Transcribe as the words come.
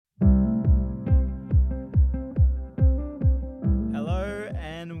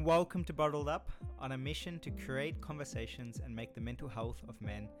welcome to Bottled Up, on a mission to create conversations and make the mental health of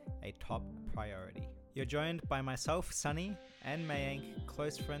men a top priority. You're joined by myself, Sunny, and Mayank,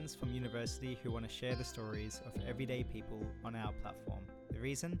 close friends from university who want to share the stories of everyday people on our platform. The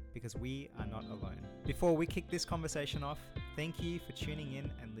reason? Because we are not alone. Before we kick this conversation off, thank you for tuning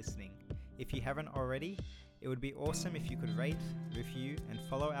in and listening. If you haven't already, it would be awesome if you could rate, review, and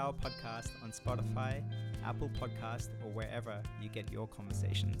follow our podcast on Spotify, Apple Podcast, or wherever you get your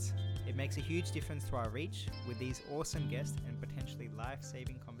conversations. It makes a huge difference to our reach with these awesome guests and potentially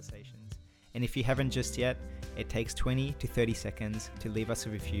life-saving conversations. And if you haven't just yet, it takes 20 to 30 seconds to leave us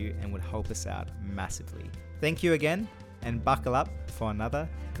a review and would help us out massively. Thank you again, and buckle up for another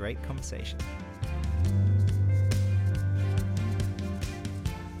great conversation.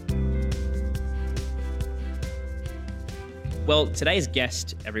 Well, today's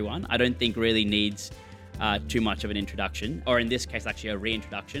guest, everyone, I don't think really needs too much of an introduction, or in this case, actually a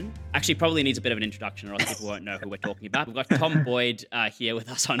reintroduction. Actually, probably needs a bit of an introduction, or else people won't know who we're talking about. We've got Tom Boyd here with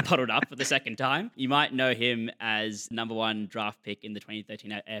us on Bottled Up for the second time. You might know him as number one draft pick in the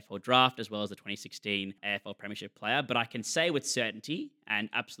 2013 AFL draft, as well as the 2016 AFL Premiership player. But I can say with certainty and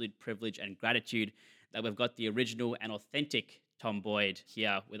absolute privilege and gratitude that we've got the original and authentic Tom Boyd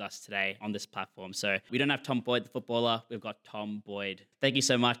here with us today on this platform. So we don't have Tom Boyd, the footballer. We've got Tom Boyd. Thank you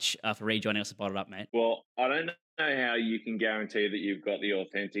so much for rejoining us at Bottled Up, mate. Well, I don't know how you can guarantee that you've got the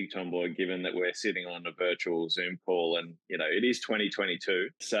authentic Tom Boyd, given that we're sitting on a virtual Zoom call and, it is 2022.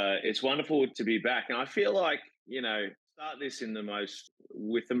 So it's wonderful to be back. And I feel like, start this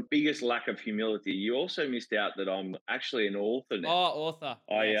with the biggest lack of humility. You also missed out that I'm actually an author now. Oh, author.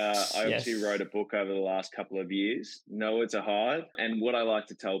 I obviously wrote a book over the last couple of years. No, it's a hard. And what I like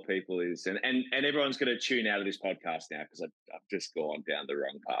to tell people is, and everyone's going to tune out of this podcast now because I've just gone down the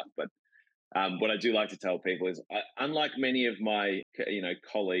wrong path. But what I do like to tell people is, unlike many of my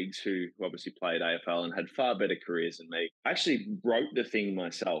colleagues who obviously played AFL and had far better careers than me, I actually wrote the thing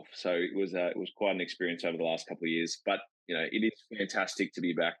myself. So it was quite an experience over the last couple of years. But it is fantastic to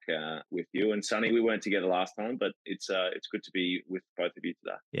be back with you and Sunny. We weren't together last time, but it's good to be with both of you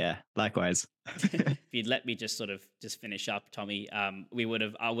today. Yeah, likewise. If you'd let me just finish up, Tommy, I would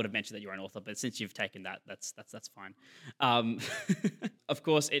have mentioned that you're an author, but since you've taken that, that's fine. Of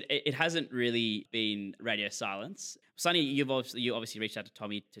course, it hasn't really been radio silence. Sunny, you obviously reached out to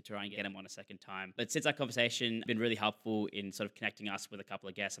Tommy to try and get him on a second time. But since that conversation, it's been really helpful in sort of connecting us with a couple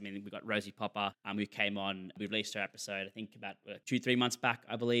of guests. I mean, we got Rosie Popper, who came on. We released her episode, I think about 2-3 months back,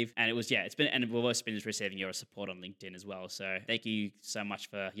 I believe. And we've also been receiving your support on LinkedIn as well. So thank you so much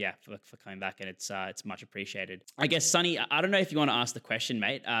for coming back, and it's much appreciated. I guess, Sunny, I don't know if you want to ask the question,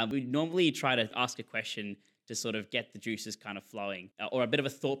 mate. We normally try to ask a question to sort of get the juices kind of flowing, or a bit of a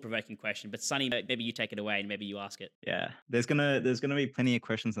thought-provoking question. But Sunny, maybe you take it away and maybe you ask it. Yeah, there's gonna be plenty of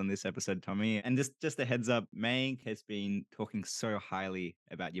questions on this episode, Tommy. And just a heads up, Mayank has been talking so highly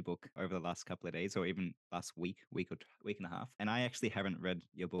about your book over the last couple of days, or even last week and a half. And I actually haven't read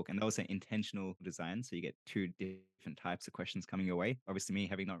your book, and that was an intentional design. So you get two different types of questions coming your way. Obviously, me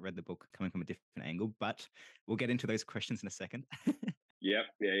having not read the book coming from a different angle, but we'll get into those questions in a second. Yep,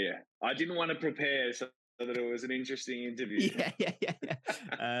 yeah. I didn't want to prepare so that it was an interesting interview. Yeah.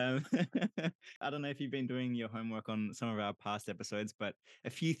 I don't know if you've been doing your homework on some of our past episodes, but a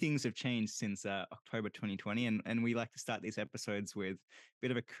few things have changed since October 2020. And we like to start these episodes with a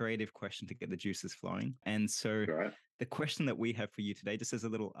bit of a creative question to get the juices flowing. And so the question that we have for you today, just as a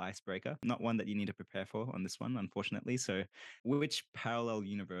little icebreaker, not one that you need to prepare for on this one, unfortunately. So which parallel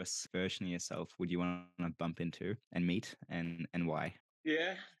universe version of yourself would you want to bump into and meet, and why?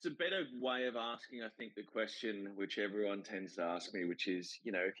 Yeah, it's a better way of asking, I think, the question which everyone tends to ask me, which is,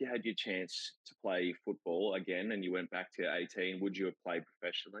 if you had your chance to play football again and you went back to 18, would you have played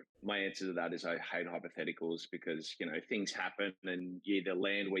professionally? My answer to that is I hate hypotheticals because, things happen and you either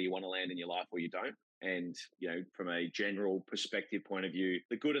land where you want to land in your life or you don't. And, from a general perspective point of view,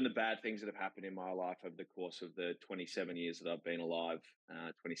 the good and the bad things that have happened in my life over the course of the 27 years that I've been alive,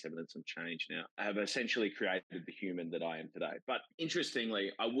 27 and some change now, I have essentially created the human that I am today. But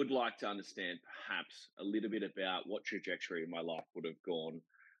interestingly, I would like to understand perhaps a little bit about what trajectory my life would have gone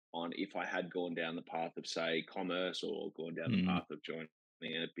on if I had gone down the path of, say, commerce, or gone down the path of joining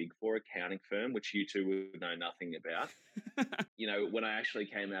a big four accounting firm, which you two would know nothing about. When I actually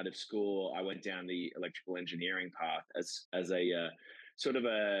came out of school, I went down the electrical engineering path as a sort of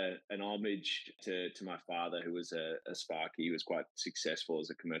an homage to my father, who was a Sparky. He was quite successful as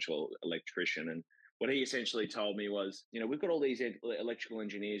a commercial electrician. And what he essentially told me was, we've got all these electrical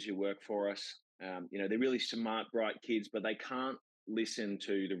engineers who work for us. They're really smart, bright kids, but they can't listen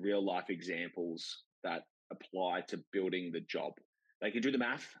to the real life examples that apply to building the job. they could do the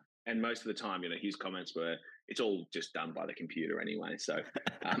math. And most of the time, his comments were, it's all just done by the computer anyway. So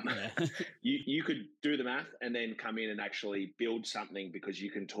you could do the math and then come in and actually build something because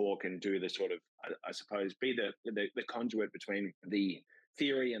you can talk and do the sort of, I suppose, be the conduit between the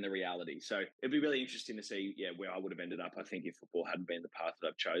theory and the reality. So it'd be really interesting to see, where I would have ended up, I think, if football hadn't been the path that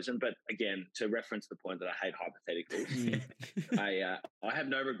I've chosen. But again, to reference the point that I hate hypotheticals, I have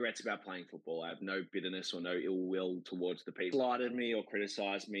no regrets about playing football. I have no bitterness or no ill will towards the people who slighted me or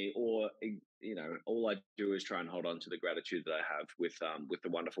criticized me, or all I do is try and hold on to the gratitude that I have with the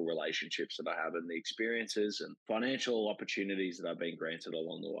wonderful relationships that I have and the experiences and financial opportunities that I've been granted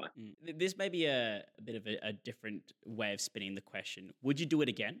along the way. This may be a bit of a different way of spinning the question. Would you do it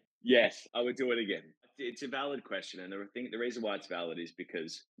again? Yes, I would do it again. It's a valid question. And I think the reason why it's valid is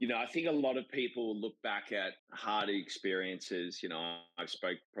because, I think a lot of people look back at harder experiences. I've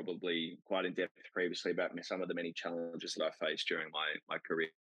spoke probably quite in depth previously about some of the many challenges that I faced during my career,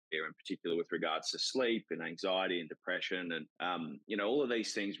 in particular with regards to sleep and anxiety and depression. And, all of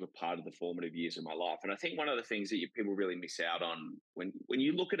these things were part of the formative years of my life. And I think one of the things that people really miss out on when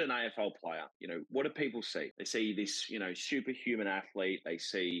you look at an AFL player, what do people see? They see this, superhuman athlete. They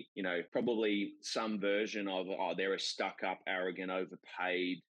see, probably some version of, they're a stuck up, arrogant,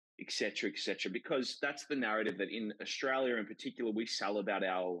 overpaid, et cetera, because that's the narrative that in Australia in particular, we sell about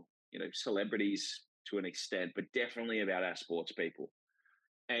our, celebrities to an extent, but definitely about our sports people.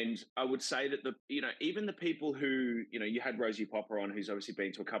 And I would say that even the people who, you had Rosie Popper on, who's obviously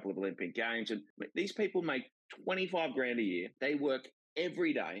been to a couple of Olympic Games, and these people make 25 grand a year. They work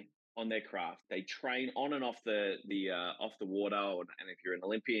every day on their craft. They train on and off the water, and if you're an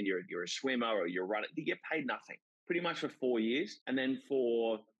Olympian, you're a swimmer or you're a runner, you get paid nothing pretty much for 4 years, and then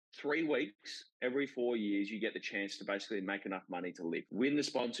for 3 weeks every 4 years, you get the chance to basically make enough money to live, win the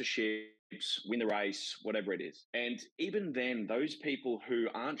sponsorship, win the race, whatever it is. And even then, those people who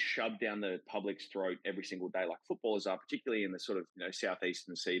aren't shoved down the public's throat every single day like footballers are, particularly in the sort of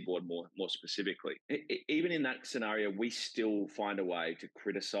southeastern seaboard more specifically, even in that scenario, we still find a way to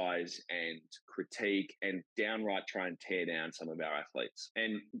criticize and critique and downright try and tear down some of our athletes.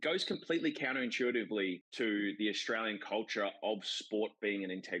 And goes completely counterintuitively to the Australian culture of sport being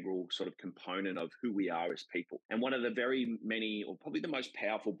an integral sort of component of who we are as people. And one of the very many, or probably the most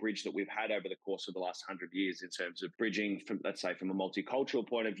powerful bridge that we've had over the course of the last 100 years in terms of bridging from, let's say, from a multicultural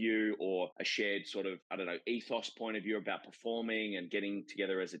point of view or a shared sort of, ethos point of view about performing and getting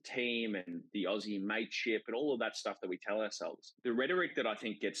together as a team and the Aussie mateship and all of that stuff that we tell ourselves. The rhetoric that I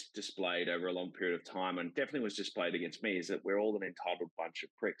think gets displayed over a long period of time, and definitely was displayed against me, is that we're all an entitled bunch of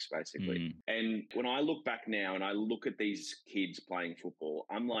pricks, basically. And when I look back now and I look at these kids playing football,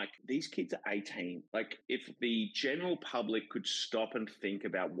 I'm like, these kids are 18. Like, if the general public could stop and think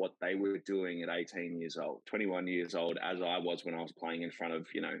about what they were doing at 18 years old, 21 years old, as I was when I was playing in front of,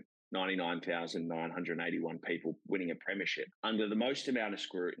 99,981 people winning a premiership under the most amount of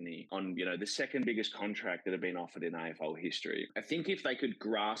scrutiny on, the second biggest contract that had been offered in AFL history. I think if they could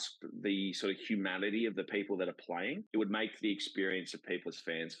grasp the sort of humanity of the people that are playing, it would make the experience of people as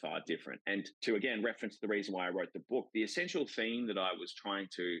fans far different. And to, again, reference the reason why I wrote the book, the essential theme that I was trying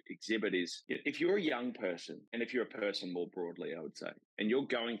to exhibit is, if you're a young person, and if you're a person more broadly, I would say, and you're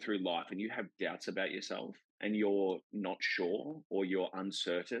going through life and you have doubts about yourself, and you're not sure, or you're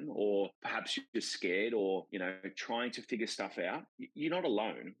uncertain, or perhaps you're scared, or, trying to figure stuff out, you're not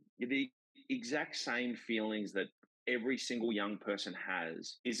alone. You're the exact same feelings that every single young person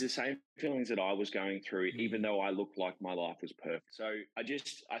has is the same feelings that I was going through, even though I looked like my life was perfect. So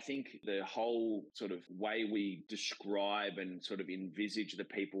I think the whole sort of way we describe and sort of envisage the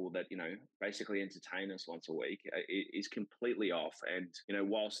people that, basically entertain us once a week is completely off. And,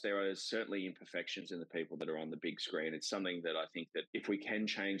 whilst there are certainly imperfections in the people that are on the big screen, it's something that I think that if we can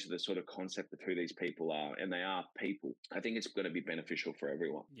change the sort of concept of who these people are, and they are people, I think it's going to be beneficial for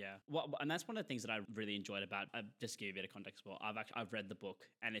everyone. Yeah. Well, and that's one of the things that I really enjoyed about, just to give you a bit of context. Well, I've read the book,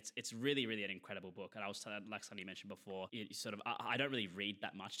 and it's really, really an incredible book. And I was like Sonny mentioned before, I don't really read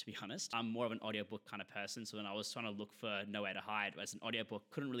that much, to be honest. I'm more of an audiobook kind of person. So when I was trying to look for Nowhere to Hide as an audiobook,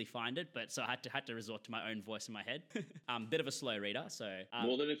 couldn't really find it. But so I had to resort to my own voice in my head. Bit of a slow reader. So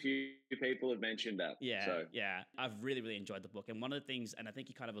more than a few people have mentioned that. Yeah. So. Yeah. I've really, really enjoyed the book. And one of the things, and I think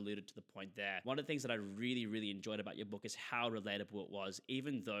you kind of alluded to the point there, one of the things that I really, really enjoyed about your book is how relatable it was,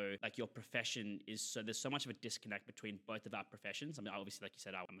 even though like your profession is there's so much of a disconnect disconnect between both of our professions. I mean, obviously, like you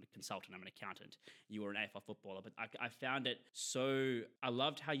said, I'm a consultant, I'm an accountant. You were an AFL footballer, but I found it so, I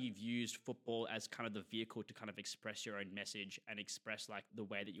loved how you've used football as kind of the vehicle to kind of express your own message and express like the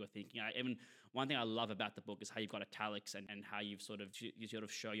way that you're thinking. Even one thing I love about the book is how you've got italics and how you sort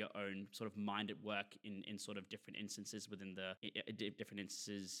of show your own sort of mind at work in sort of different instances within the different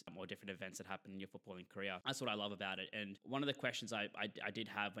instances or different events that happen in your footballing career. That's what I love about it. And one of the questions I did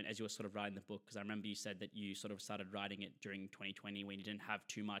have as you were sort of writing the book, because I remember you said that you sort of started writing it during 2020 when you didn't have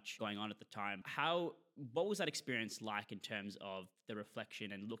too much going on at the time. What was that experience like in terms of the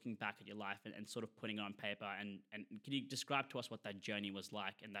reflection and looking back at your life and sort of putting it on paper? And can you describe to us what that journey was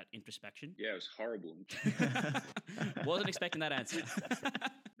like and that introspection? Yeah, it was horrible. Wasn't expecting that answer.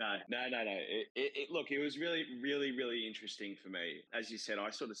 No. Look, it was really, really, really interesting for me. As you said,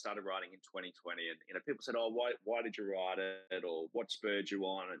 I sort of started writing in 2020, and people said, "Oh, why did you write it?" Or "What spurred you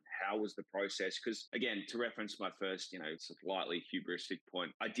on?" And how was the process? Because again, to reference my first, slightly hubristic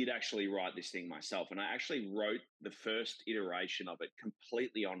point, I did actually write this thing myself, and I actually wrote the first iteration of it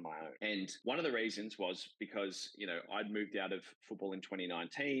completely on my own. And one of the reasons was because I'd moved out of football in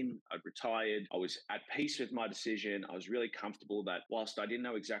 2019. I'd retired. I was at peace with my decision. I was really comfortable that whilst I didn't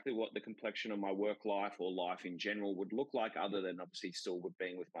know exactly what the complexion of my work life or life in general would look like, other than obviously still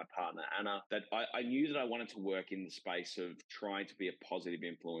being with my partner, Anna, that I knew that I wanted to work in the space of trying to be a positive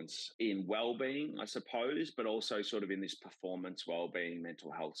influence in well-being, I suppose, but also sort of in this performance, well-being,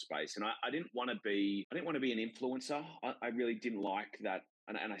 mental health space. And I didn't want to be an influencer. I really didn't like that.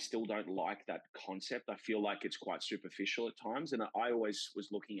 And I still don't like that concept. I feel like it's quite superficial at times. And I always was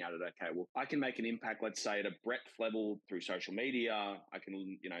looking at it, okay, well, I can make an impact, let's say at a breadth level through social media. I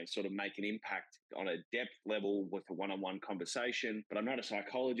can, sort of make an impact on a depth level with a one-on-one conversation, but I'm not a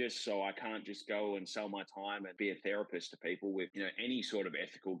psychologist, so I can't just go and sell my time and be a therapist to people with, any sort of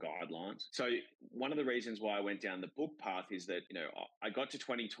ethical guidelines. So one of the reasons why I went down the book path is that, I got to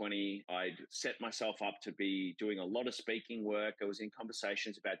 2020, I'd set myself up to be doing a lot of speaking work. I was in conversations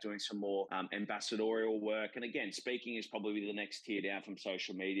about doing some more ambassadorial work. And again, speaking is probably the next tier down from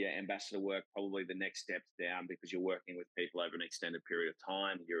social media. Ambassador work, probably the next step down, because you're working with people over an extended period of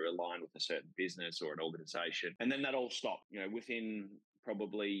time. You're aligned with a certain business or an organization. And then that all stopped. Within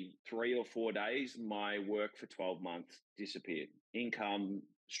probably 3 or 4 days, my work for 12 months disappeared. Income,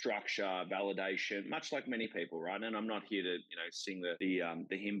 structure, validation, much like many people, right? And I'm not here to, sing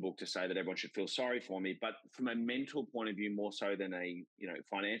the hymn book to say that everyone should feel sorry for me, but from a mental point of view, more so than a,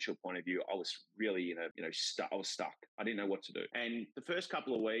 financial point of view, I was really I was stuck. I didn't know what to do. And the first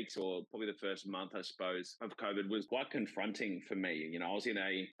couple of weeks, or probably the first month, I suppose, of COVID was quite confronting for me. I was in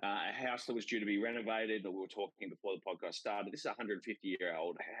a house that was due to be renovated, that we were talking before the podcast started. This is a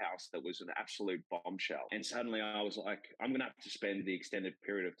 150-year-old house that was an absolute bombshell. And suddenly I was like, I'm going to have to spend the extended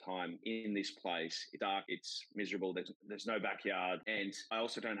period of time in this place. It's dark, it's miserable, there's no backyard, and I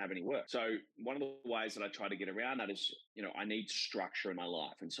also don't have any work. So one of the ways that I try to get around that is, I need structure in my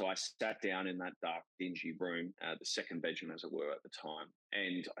life. And so I sat down in that dark, dingy room, the second bedroom, as it were, at the time,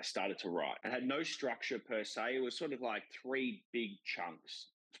 and I started to write. I had no structure per se. It was sort of like 3 big chunks.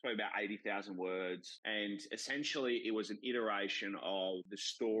 It's probably about 80,000 words. And essentially, it was an iteration of the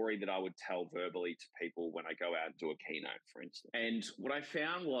story that I would tell verbally to people when I go out and do a keynote, for instance. And what I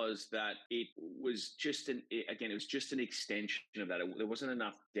found was that it was just an extension of that. There wasn't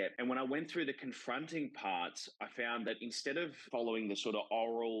enough depth. And when I went through the confronting parts, I found that instead of following the sort of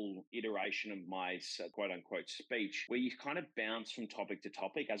oral iteration of my quote unquote speech, where you kind of bounce from topic to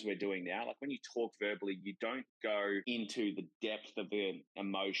topic, as we're doing now, like when you talk verbally, you don't go into the depth of the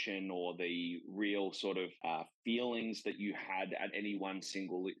emotion or the real sort of feelings that you had at any one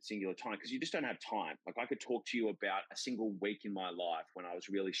singular time, because you just don't have time. Like I could talk to you about a single week in my life when I was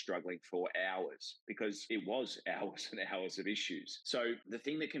really struggling for hours, because it was hours and hours of issues. So the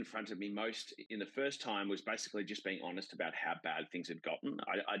thing that confronted me most in the first time was basically just being honest about how bad things had gotten.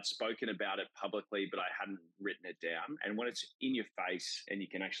 I'd spoken about it publicly, but I hadn't written it down. And when it's in your face and you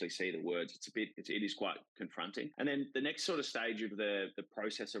can actually see the words, it is quite confronting. And then the next sort of stage of the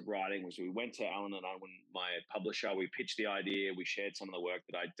process of writing was we went to Alan and Owen, my publisher, we pitched the idea, we shared some of the work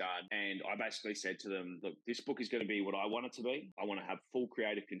that I'd done. And I basically said to them, look, this book is going to be what I want it to be. I want to have full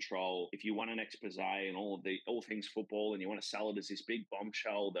creative control. If you want an expose and all things football and you want to sell it as this big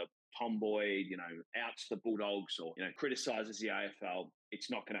bombshell, the Tom Boyd, outs the Bulldogs or, criticizes the AFL. It's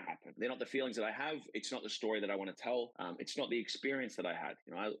not going to happen. They're not the feelings that I have. It's not the story that I want to tell. It's not the experience that I had.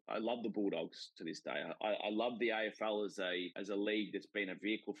 I love the Bulldogs to this day. I love the AFL as a league that's been a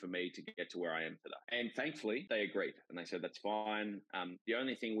vehicle for me to get to where I am today. And thankfully, they agreed. And they said, that's fine. The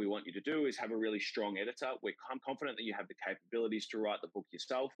only thing we want you to do is have a really strong editor. I'm confident that you have the capabilities to write the book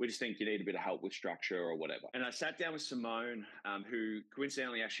yourself. We just think you need a bit of help with structure or whatever. And I sat down with Simone, who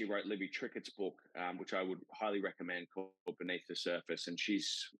coincidentally actually wrote Libby Trickett's book, which I would highly recommend, called Beneath the Surface. And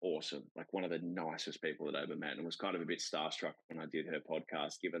she's awesome, like one of the nicest people that I ever met, and was kind of a bit starstruck when I did her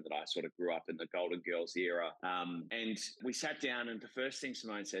podcast, given that I sort of grew up in the Golden Girls era. And we sat down, and the first thing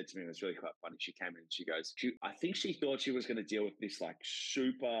Simone said to me was really quite funny. She came in and she goes, I think she thought she was going to deal with this like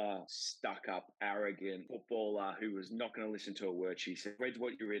super stuck up, arrogant footballer who was not going to listen to a word she said. Read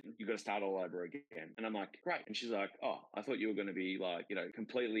what you've written, you've got to start all over again. And I'm like, great. And she's like, oh, I thought you were going to be like,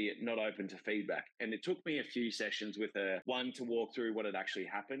 completely not open to feedback. And it took me a few sessions with her, one, to walk through what had actually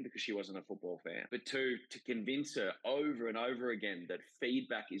happened because she wasn't a football fan, but two, to convince her over and over again that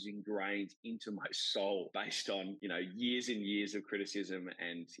feedback is ingrained into my soul based on, years and years of criticism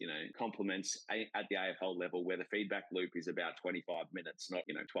and, compliments at the AFL level, where the feedback loop is about 25 minutes, not,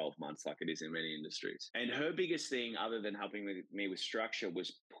 12 months like it is in many industries. And her biggest thing, other than helping me with structure,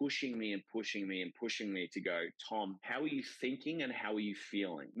 was pushing me and pushing me and pushing me to go, Tom, how are you thinking and how are you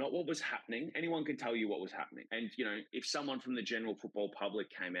feeling? Not what was happening. Anyone can tell you what was happening. And, if someone from the general football public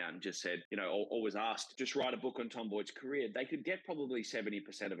came out and just said, or was asked, just write a book on Tom Boyd's career, they could get probably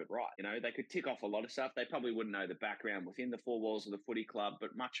 70% of it right. They could tick off a lot of stuff. They probably wouldn't know the background within the four walls of the footy club,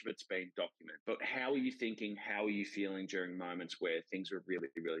 but much of it's been documented. But how are you thinking? How are you feeling during moments where things were really,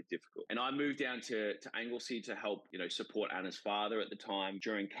 really difficult? And I moved down to Anglesey to help, support Anna's father at the time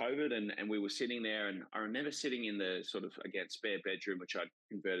during COVID. And we were sitting there, and I remember sitting in the sort of, again, spare bedroom, which I'd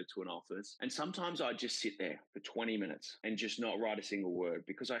converted to an office. And sometimes I'd just sit there for 20 minutes and just not write a single word,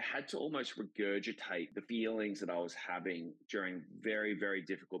 because I had to almost regurgitate the feelings that I was having during very, very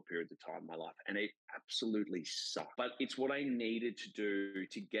difficult periods of time in my life. And it absolutely sucked. But it's what I needed to do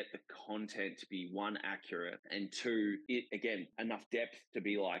to get the content to be, one, accurate, and two, enough depth to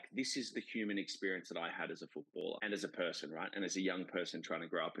be like, this is the human experience that I had as a footballer and as a person, right? And as a young person trying to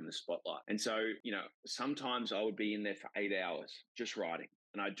grow up in the spotlight. And so, sometimes I would be in there for 8 hours just writing.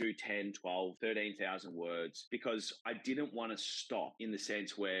 And I'd do 10, 12, 13,000 words, because I didn't want to stop, in the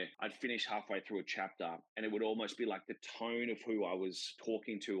sense where I'd finish halfway through a chapter and it would almost be like the tone of who I was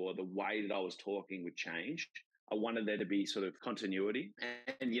talking to or the way that I was talking would change. I wanted there to be sort of continuity.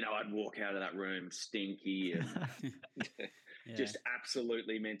 And I'd walk out of that room stinky and Yeah. just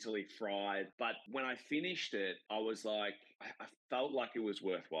absolutely mentally fried. But when I finished it, I was like, I felt like it was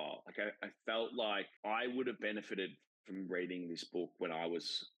worthwhile. Like I felt like I would have benefited from reading this book when I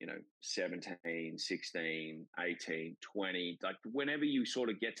was, 17, 16, 18, 20, like whenever you sort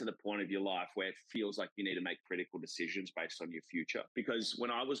of get to the point of your life where it feels like you need to make critical decisions based on your future. Because when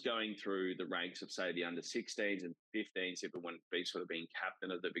I was going through the ranks of, say, the under 16s and 15s, everyone sort of being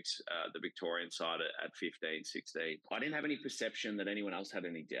captain of the Victorian side at 15, 16, I didn't have any perception that anyone else had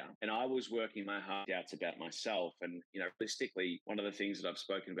any doubt. And I was working my hard doubts about myself. And, realistically, one of the things that I've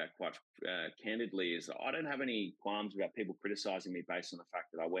spoken about quite candidly is I don't have any qualms about people criticizing me based on the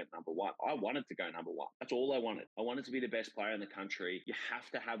fact that I went number one. I wanted to go number one. That's all I wanted. I wanted to be the best player in the country. You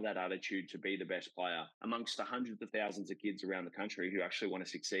have to have that attitude to be the best player amongst the hundreds of thousands of kids around the country who actually want to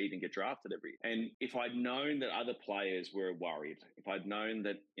succeed and get drafted every year. And if I'd known that other players were worried, if I'd known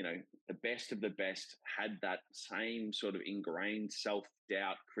that, the best of the best had that same sort of ingrained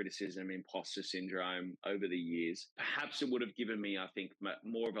self-doubt, criticism, imposter syndrome over the years, perhaps it would have given me, I think,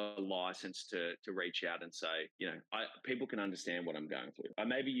 more of a license to reach out and say, people can understand what I'm going through. I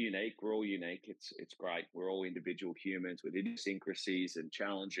may be unique. We're all unique. It's great. We're all individual humans with idiosyncrasies and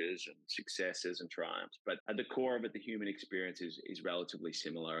challenges and successes and triumphs. But at the core of it, the human experience is relatively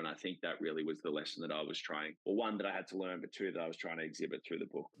similar. And I think that really was the lesson that I was trying, or one, that I had to learn, but two, that I was trying to exhibit through the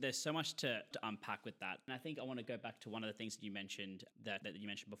book. There's so much to unpack with that. And I think I want to go back to one of the things that you mentioned that you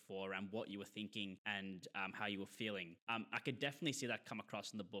mentioned before around what you were thinking and how you were feeling. I could definitely see that come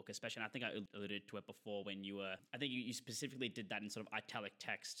across in the book, especially, and I think I alluded to it before when I think you specifically did that in sort of italic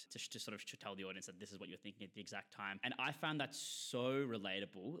text to sort of tell the audience that this is what you're thinking at the exact time. And I found that so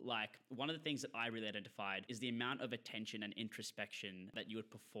relatable. Like, one of the things that I really identified is the amount of attention and introspection that you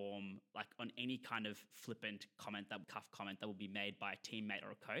would perform, like, on any kind of flippant comment, cuff comment that will be made by a teammate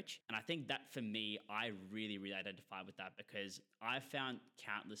or a coach. And I think that, for me, I really, really identify with that, because I've found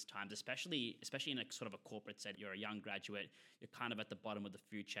countless times, especially in a sort of a corporate setting, you're a young graduate, you're kind of at the bottom of the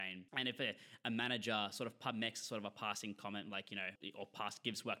food chain. And if a manager sort of pub mechs sort of a passing comment, like, or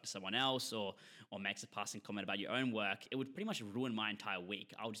gives work to someone else, or makes a passing comment about your own work, it would pretty much ruin my entire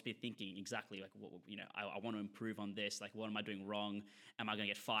week. I'll just be thinking exactly like, I want to improve on this. Like, what am I doing wrong? Am I going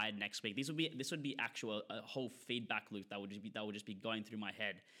to get fired next week? This would be actual a whole feedback loop that would just be going through my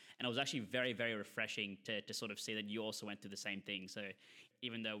head. And it was actually very, very refreshing to sort of see that you also went through the same thing. So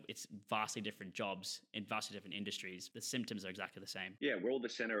even though it's vastly different jobs in vastly different industries, the symptoms are exactly the same. Yeah, we're all the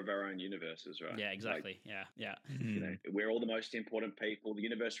center of our own universes, right? Yeah, exactly. Yeah. We're all the most important people. The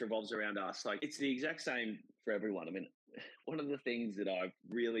universe revolves around us. Like, it's the exact same for everyone. I mean, one of the things that I've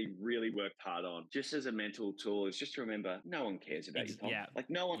really, really worked hard on, just as a mental tool, is just to remember no one cares about you, Tom. Yeah. Like,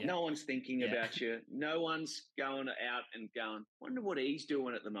 no one's thinking about you. No one's going out and going, wonder what he's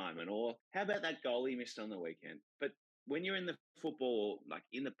doing at the moment, or how about that goal he missed on the weekend. But when you're in the football, like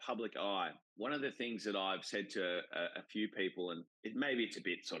in the public eye, one of the things that I've said to a few people, and maybe it's a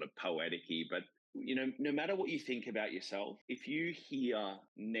bit sort of poetic-y, but no matter what you think about yourself, if you hear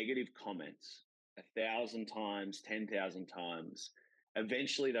negative comments 1,000 times, 10,000 times,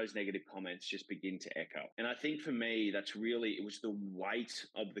 eventually those negative comments just begin to echo. And I think for me, it was the weight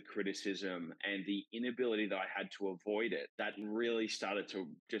of the criticism and the inability that I had to avoid it that really started to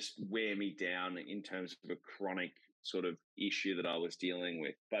just wear me down in terms of a chronic sort of issue that I was dealing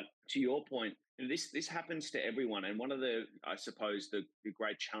with. But to your point, this happens to everyone. And one of I suppose, the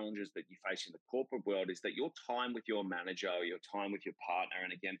great challenges that you face in the corporate world is that your time with your manager, or your time with your partner,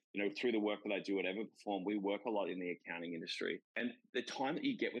 and again, through the work that I do at Everperform, we work a lot in the accounting industry. And the time that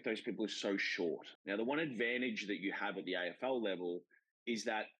you get with those people is so short. Now, the one advantage that you have at the AFL level is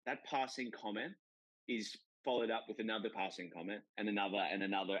that passing comment is followed up with another passing comment and another and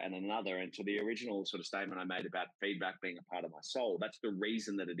another and another. And to the original sort of statement I made about feedback being a part of my soul, that's the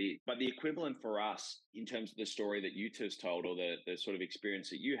reason that it is. But the equivalent for us in terms of the story that you just told, or the sort of experience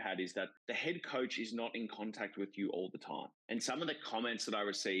that you had, is that the head coach is not in contact with you all the time. And some of the comments that I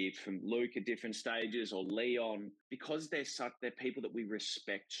received from Luke at different stages, or Leon, because they're people that we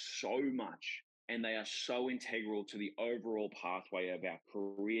respect so much, and they are so integral to the overall pathway of our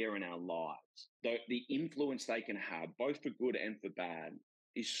career and our lives. The influence they can have, both for good and for bad,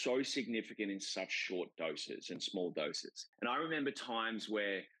 is so significant in such short doses and small doses. And I remember times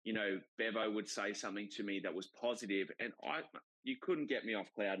where, Bevo would say something to me that was positive, and you couldn't get me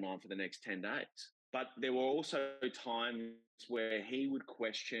off cloud nine for the next 10 days. But there were also times where he would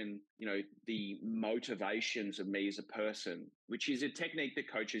question, the motivations of me as a person, which is a technique that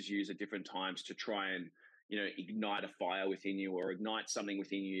coaches use at different times to try and, ignite a fire within you, or ignite something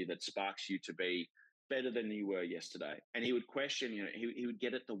within you that sparks you to be better than you were yesterday. And he would question, he would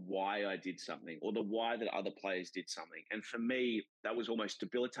get at the why I did something, or the why that other players did something. And for me, that was almost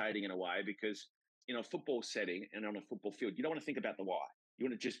debilitating in a way, because in a football setting and on a football field, you don't want to think about the why. You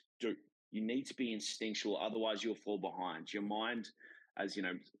want to just do. You need to be instinctual, otherwise you'll fall behind. Your mind, as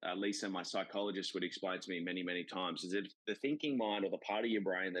Lisa, my psychologist, would explain to me many, many times, is that the thinking mind, or the part of your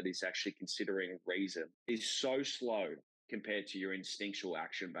brain that is actually considering reason, is so slow compared to your instinctual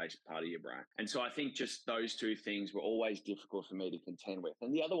action-based part of your brain. And so I think just those two things were always difficult for me to contend with.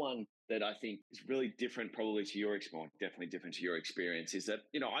 And the other one that I think is really different probably to your experience, definitely different to your experience, is that,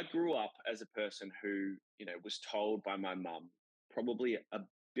 I grew up as a person who, was told by my mum probably a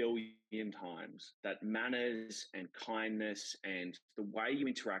billion times that manners and kindness and the way you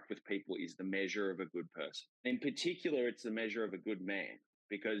interact with people is the measure of a good person. In particular, it's the measure of a good man,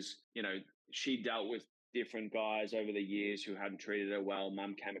 because, she dealt with different guys over the years who hadn't treated her well.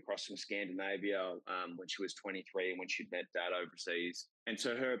 Mum came across from Scandinavia when she was 23 and when she'd met dad overseas. And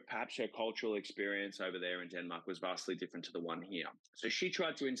so perhaps her cultural experience over there in Denmark was vastly different to the one here. So she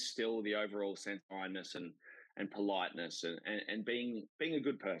tried to instill the overall sense of kindness and politeness and being a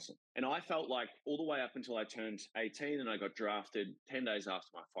good person. And I felt like all the way up until I turned 18 and I got drafted 10 days after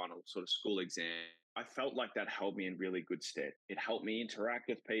my final sort of school exam, I felt like that held me in really good stead. It helped me interact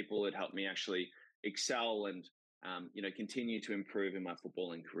with people. It helped me actually excel and, continue to improve in my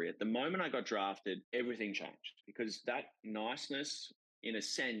footballing career. The moment I got drafted, everything changed, because that niceness, in a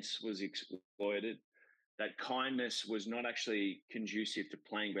sense, was exploited. That kindness was not actually conducive to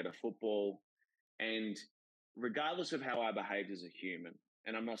playing better football. And regardless of how I behaved as a human,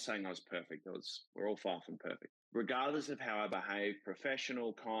 and I'm not saying I was perfect, we're all far from perfect. Regardless of how I behaved,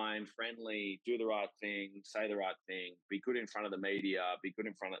 professional, kind, friendly, do the right thing, say the right thing, be good in front of the media, be good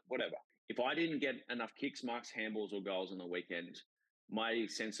in front of whatever. If I didn't get enough kicks, marks, handballs, or goals on the weekend, my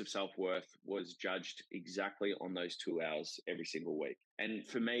sense of self-worth was judged exactly on those 2 hours every single week. And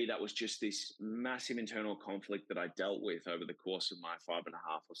for me, that was just this massive internal conflict that I dealt with over the course of my 5.5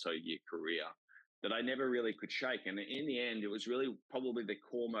 or so year career that I never really could shake. And in the end, it was really probably the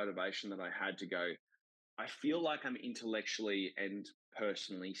core motivation that I had to go, I feel like I'm intellectually and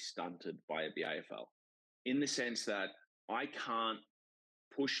personally stunted by the AFL in the sense that I can't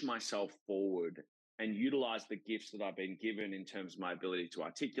push myself forward and utilize the gifts that I've been given in terms of my ability to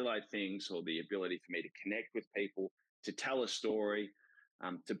articulate things or the ability for me to connect with people, to tell a story,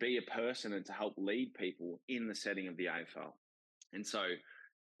 to be a person and to help lead people in the setting of the AFL. And so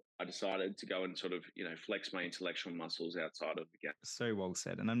I decided to go and sort of, flex my intellectual muscles outside of the game. So well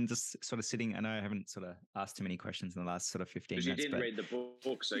said. And I'm just sort of sitting, I know I haven't sort of asked too many questions in the last sort of 15 Because minutes. you didn't read the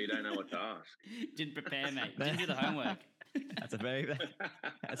book, so you don't know what to ask. Didn't prepare, mate. Didn't do the homework. That's a very,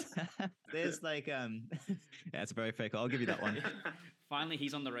 there's like, yeah, it's a very fake. I'll give you that one. Finally,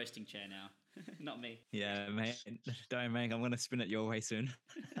 he's on the roasting chair now. Not me. Yeah, mate. Don't, mate. I'm going to spin it your way soon.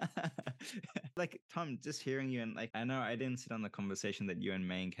 Like, Tom, just hearing you, and like, I know I didn't sit on the conversation that you and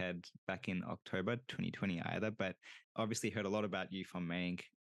Mayank had back in October 2020 either, but obviously heard a lot about you from Mayank,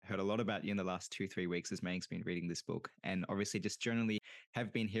 heard a lot about you in the last 2-3 weeks as Mayank's been reading this book, and obviously just generally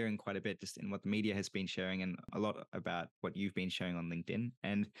have been hearing quite a bit just in what the media has been sharing and a lot about what you've been sharing on LinkedIn.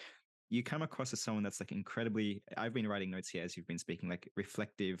 And you come across as someone that's like incredibly, I've been writing notes here as you've been speaking, like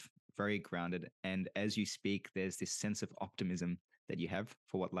reflective, very grounded. And as you speak, there's this sense of optimism that you have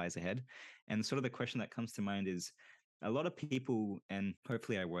for what lies ahead. And sort of the question that comes to mind is a lot of people, and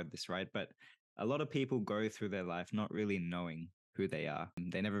hopefully I word this right, but a lot of people go through their life not really knowing who they are.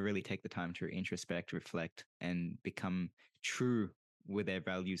 They never really take the time to introspect, reflect, and become true with their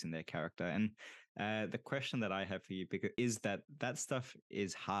values and their character. And the question that I have for you is that stuff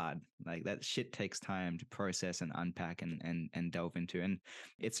is hard. Like that shit takes time to process and unpack and delve into. And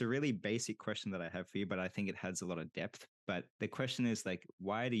it's a really basic question that I have for you, but I think it has a lot of depth. But the question is like,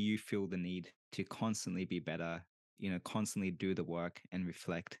 why do you feel the need to constantly be better? Constantly do the work and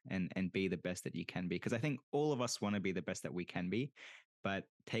reflect and be the best that you can be. Because I think all of us want to be the best that we can be, but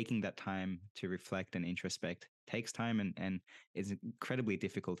taking that time to reflect and introspect takes time and is incredibly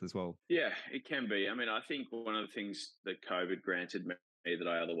difficult as well. Yeah, it can be. I mean, I think one of the things that COVID granted me that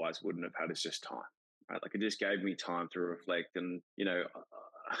I otherwise wouldn't have had is just time, right? Like it just gave me time to reflect and,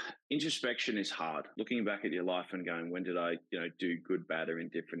 introspection is hard. Looking back at your life and going, when did I, do good, bad, or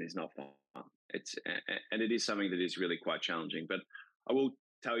indifferent is not fun. And it is something that is really quite challenging. But I will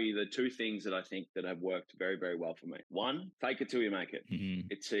tell you the two things that I think that have worked very, very well for me. One, fake it till you make it. Mm-hmm.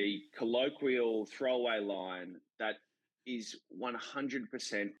 It's a colloquial throwaway line that is 100%,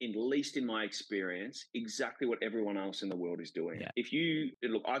 at least in my experience, exactly what everyone else in the world is doing. Yeah. If you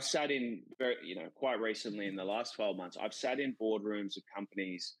look, I've sat in quite recently in the last 12 months, I've sat in boardrooms of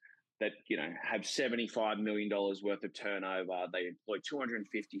companies that, have $75 million worth of turnover. They employ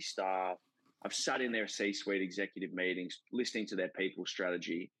 250 staff. I've sat in their C-suite executive meetings, listening to their people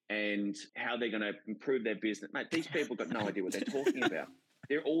strategy and how they're going to improve their business. Mate, these people got no idea what they're talking about.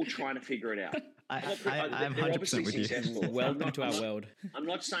 They're all trying to figure it out. I'm 100% with you. Welcome to our world. I'm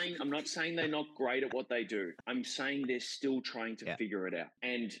not saying they're not great at what they do. I'm saying they're still trying to figure it out.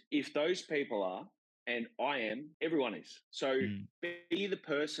 And if those people are, and I am, everyone is. So be the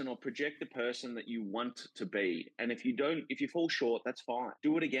person or project the person that you want to be. And if you fall short, that's fine.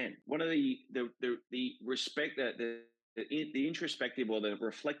 Do it again. One of the respect that the introspective or the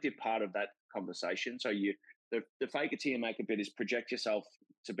reflective part of that conversation. So the fake it till you make it bit is project yourself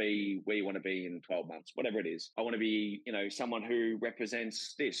to be where you want to be in 12 months, whatever it is. I want to be, someone who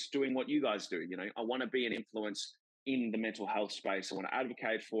represents this, doing what you guys do. I want to be an influence in the mental health space. I want to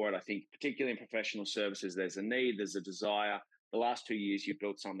advocate for it. I think particularly in professional services, there's a need, there's a desire. The last 2 years, you've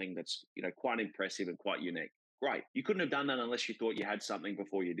built something that's, quite impressive and quite unique. Great. You couldn't have done that unless you thought you had something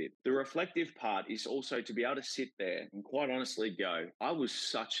before you did. The reflective part is also to be able to sit there and quite honestly go, I was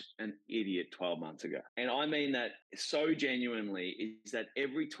such an idiot 12 months ago. And I mean that so genuinely, is that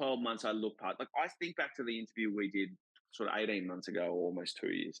every 12 months I look past, like I think back to the interview we did sort of 18 months ago, or almost 2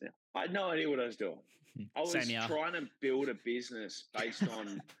 years now. I had no idea what I was doing. I was trying to build a business based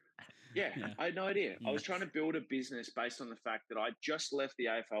on, I had no idea. I was trying to build a business based on the fact that I just left the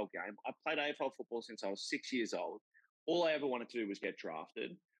AFL game. I played AFL football since I was 6 years old. All I ever wanted to do was get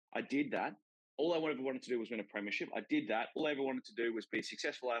drafted. I did that. All I ever wanted to do was win a premiership. I did that. All I ever wanted to do was be a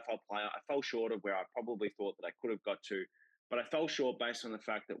successful AFL player. I fell short of where I probably thought that I could have got to, but I fell short based on the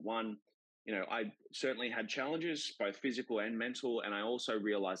fact that one, I certainly had challenges, both physical and mental. And I also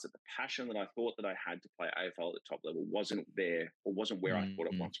realized that the passion that I thought that I had to play AFL at the top level wasn't there or wasn't where I thought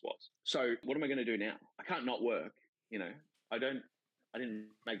it once was. So what am I going to do now? I can't not work. I didn't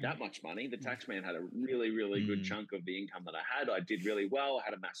make that much money. The tax man had a really, really good chunk of the income that I had. I did really well. I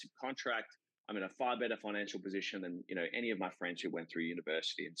had a massive contract. I'm in a far better financial position than, any of my friends who went through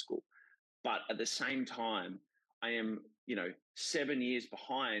university and school. But at the same time, I am, 7 years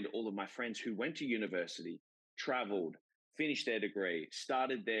behind all of my friends who went to university, traveled, finished their degree,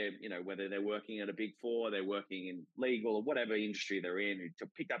 started their, whether they're working at a big four, they're working in legal or whatever industry they're in, to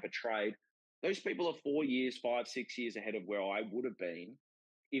pick up a trade. Those people are 4 years, 5, 6 years ahead of where I would have been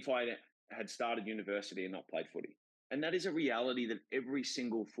if I had started university and not played footy. And that is a reality that every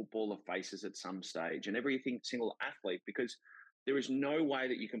single footballer faces at some stage, and every single athlete, because there is no way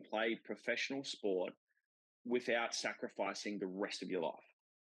that you can play professional sport without sacrificing the rest of your life.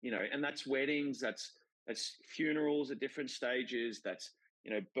 And that's weddings, that's funerals at different stages, that's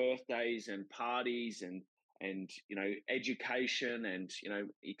birthdays and parties and education and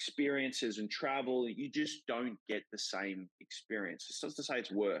experiences and travel. You just don't get the same experience. It's not to say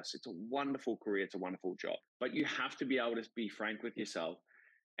it's worse. It's a wonderful career, it's a wonderful job, but you have to be able to be frank with yourself.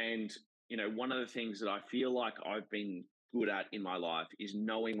 And one of the things that I feel like I've been good at in my life is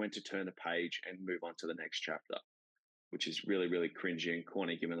knowing when to turn the page and move on to the next chapter, which is really, really cringy and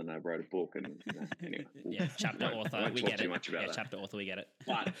corny given that I wrote a book. And anyway, yeah, chapter author, we get it. Yeah, chapter author, we get it.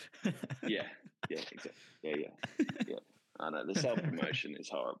 But yeah, exactly. Yeah. I know the self-promotion is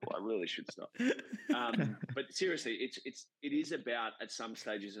horrible. I really should stop. But seriously, it is about at some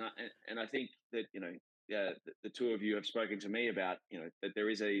stages, and I think that the two of you have spoken to me about that there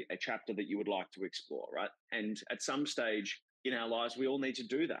is a chapter that you would like to explore, right? And at some stage in our lives, we all need to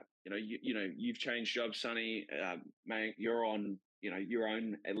do that. You've changed jobs, Sonny. You're on your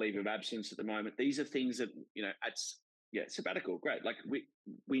own leave of absence at the moment. These are things that sabbatical, great. Like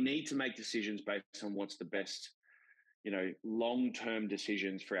we need to make decisions based on what's the best long-term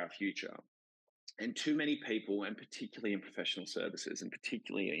decisions for our future. And too many people, and particularly in professional services and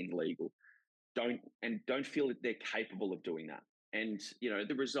particularly in legal, don't feel that they're capable of doing that. And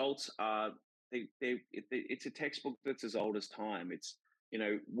the results are it's a textbook that's as old as time. It's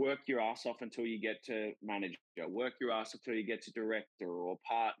work your ass off until you get to manager, work your ass off until you get to director or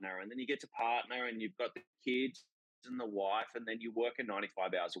partner, and then you get to partner and you've got the kids and the wife, and then you work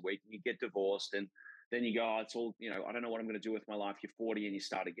 95 hours a week and you get divorced, and then you go, it's all, I don't know what I'm going to do with my life. You're 40 and you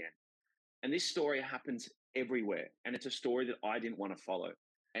start again. And this story happens everywhere. And it's a story that I didn't want to follow.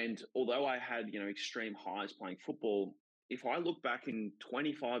 And although I had, extreme highs playing football, if I look back in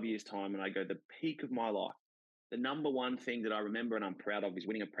 25 years' time and I go, the peak of my life, the number one thing that I remember and I'm proud of is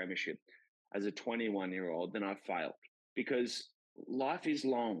winning a premiership as a 21-year-old, then I failed. Because life is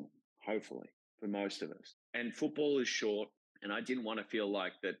long, hopefully, for most of us. And football is short. And I didn't want to feel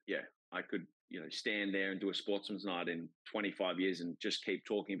like that, I could, stand there and do a sportsman's night in 25 years and just keep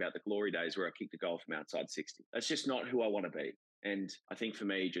talking about the glory days where I kicked a goal from outside 60. That's just not who I want to be. And I think for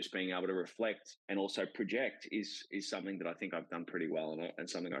me, just being able to reflect and also project is something that I think I've done pretty well, and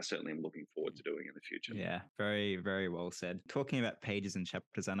something I certainly am looking forward to doing in the future. Yeah, very, very well said. Talking about pages and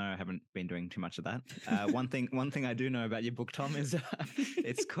chapters, I know I haven't been doing too much of that. One thing I do know about your book, Tom, is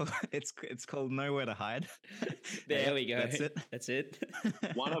it's called Nowhere to Hide. There we go. That's it.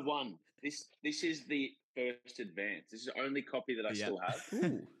 One of one. This is the first advance. This is the only copy that I still have.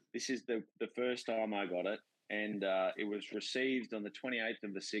 Ooh. This is the first time I got it. And it was received on the 28th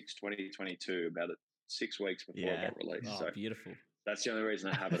of the 6th, 2022, about 6 weeks before it got released. Oh, so beautiful. That's the only reason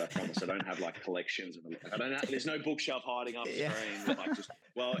I have it. I promise. I don't have like collections. There's no bookshelf hiding up the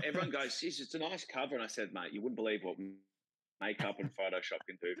screen. Everyone goes, "Geez, it's a nice cover." And I said, "Mate, you wouldn't believe what makeup and Photoshop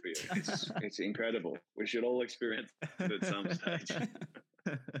can do for you. It's incredible. We should all experience it at some stage."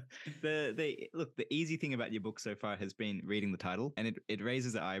 The easy thing about your book so far has been reading the title, and it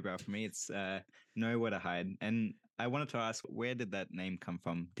raises an eyebrow for me. It's Nowhere to Hide. And I wanted to ask, where did that name come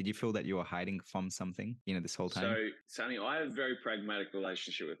from? Did you feel that you were hiding from something, this whole time? So, Sonny, I have a very pragmatic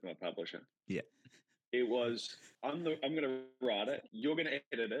relationship with my publisher. Yeah. It was, I'm going to write it, you're going to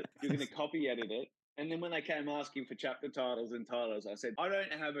edit it, you're going to copy edit it. And then when they came asking for chapter titles and titles, I said, I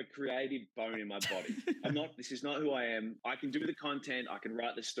don't have a creative bone in my body. This is not who I am. I can do the content, I can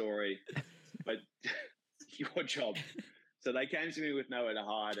write the story, but your job. So they came to me with Nowhere to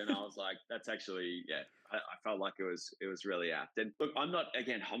Hide, and I was like, that's actually, I felt like it was really apt. And look, I'm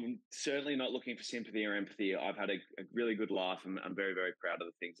certainly not looking for sympathy or empathy. I've had a really good life, and I'm very, very proud of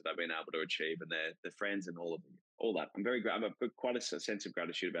the things that I've been able to achieve, and the friends and all that. I'm very I've got quite a sense of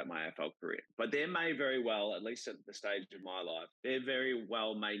gratitude about my AFL career. But there may very well, at least at the stage of my life, there very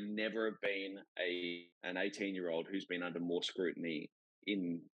well may never have been an 18-year-old who's been under more scrutiny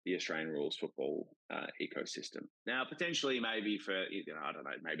in the Australian rules football ecosystem. Now, potentially maybe for, I don't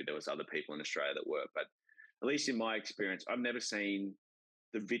know, maybe there was other people in Australia that were, but at least in my experience, I've never seen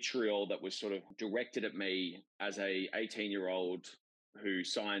the vitriol that was sort of directed at me as a 18-year-old who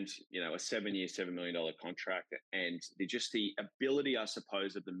signed, a 7-year, $7 million contract, and the ability, I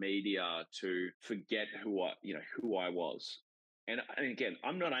suppose, of the media to forget who I was. And again,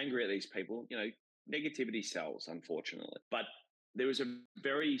 I'm not angry at these people. Negativity sells, unfortunately. But there was a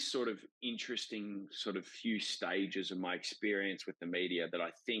very sort of interesting sort of few stages of my experience with the media that I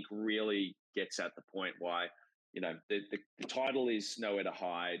think really gets at the point why, the title is Nowhere to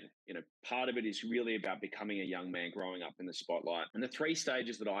Hide. Part of it is really about becoming a young man growing up in the spotlight. And the three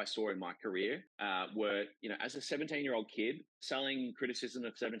stages that I saw in my career were, as a 17-year-old kid, selling criticism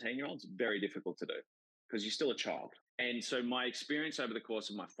of 17-year-olds, very difficult to do because you're still a child. And so my experience over the course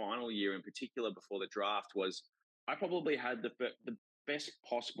of my final year in particular before the draft was I probably had the best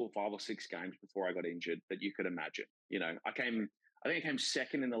possible 5 or 6 games before I got injured that you could imagine. I think I came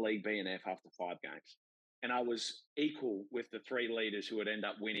second in the league BNF after 5 games. And I was equal with the 3 leaders who would end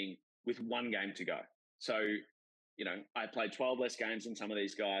up winning with 1 game to go. So, I played 12 less games than some of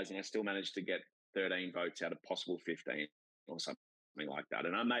these guys, and I still managed to get 13 votes out of possible 15 or something like that.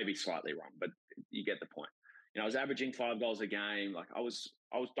 And I may be slightly wrong, but you get the point. I was averaging 5 goals a game. Like I was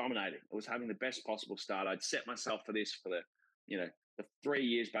dominating. I was having the best possible start. I'd set myself for this for the 3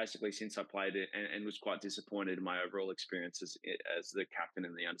 years basically since I played it, and was quite disappointed in my overall experience as the captain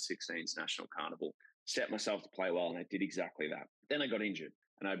in the under-16s national carnival. Set myself to play well, and I did exactly that. Then I got injured,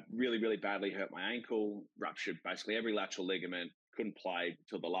 and I really, really badly hurt my ankle, ruptured basically every lateral ligament, couldn't play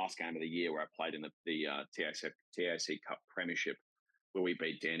until the last game of the year where I played in the TAC Cup Premiership, where we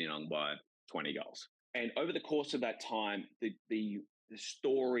beat Dandenong by 20 goals. And over the course of that time, the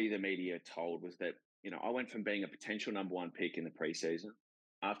story the media told was that, I went from being a potential number 1 pick in the preseason.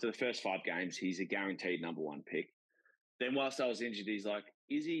 After the first 5 games, he's a guaranteed number 1 pick. Then whilst I was injured, he's like,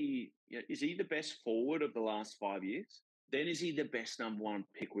 is he the best forward of the last 5 years? Then is he the best number 1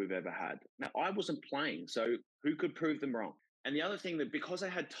 pick we've ever had? Now, I wasn't playing, so who could prove them wrong? And the other thing that because I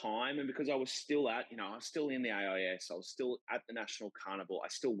had time and because I was still I was still in the AIS, I was still at the National Carnival, I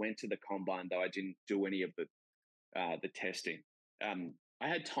still went to the combine, though I didn't do any of the testing. I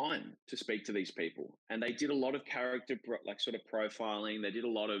had time to speak to these people, and they did a lot of character, sort of profiling. They did a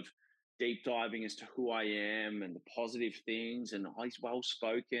lot of deep diving as to who I am and the positive things. And he's well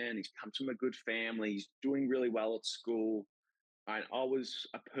spoken. He's come from a good family. He's doing really well at school. I was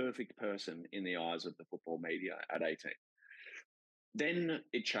a perfect person in the eyes of the football media at 18. Then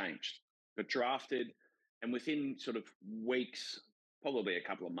it changed. Got drafted, and within sort of weeks, probably a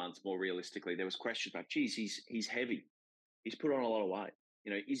couple of months, more realistically, there was questions about, geez, he's heavy. He's put on a lot of weight.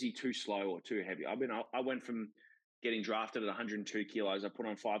 Is he too slow or too heavy? I went from getting drafted at 102 kilos. I put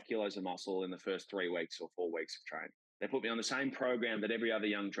on 5 kilos of muscle in the first 3 weeks or 4 weeks of training. They put me on the same program that every other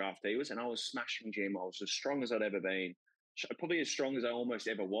young draftee was, and I was smashing gym. I was as strong as I'd ever been, probably as strong as I almost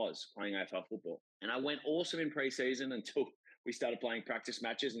ever was playing AFL football. And I went awesome in preseason until we started playing practice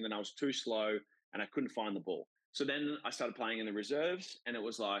matches, and then I was too slow and I couldn't find the ball. So then I started playing in the reserves, and it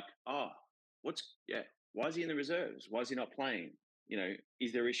was like, why is he in the reserves? Why is he not playing?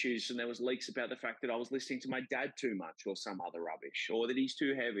 Is there issues? And there was leaks about the fact that I was listening to my dad too much or some other rubbish, or that he's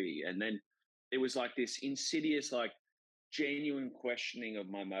too heavy. And then it was like this insidious, genuine questioning of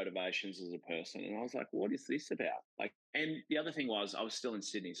my motivations as a person. And I was like, what is this about? And the other thing was I was still in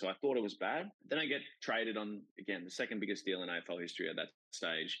Sydney, so I thought it was bad. Then I get traded on, again, the second biggest deal in AFL history at that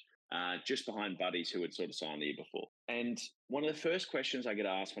stage, just behind Buddies, who had sort of signed the year before. And one of the first questions I get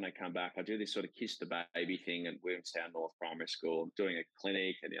asked when I come back, I do this sort of kiss the baby thing at Williamstown North Primary School, doing a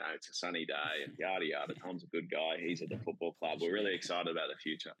clinic, and, it's a sunny day, and yada, yada. Tom's a good guy. He's at the football club. We're really excited about the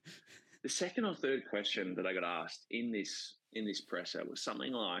future. The second or third question that I got asked in this presser was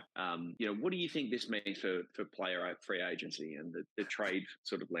something like, what do you think this means for player free agency and the trade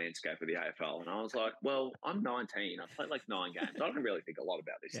sort of landscape of the AFL? And I was like, well, I'm 19. I've played 9 games. I don't really think a lot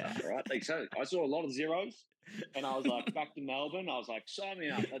about this stuff, right? So I saw a lot of zeros, and I was like, back to Melbourne. I was like, sign me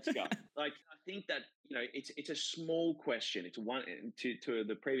up. Let's go. I think that, it's a small question. It's one, to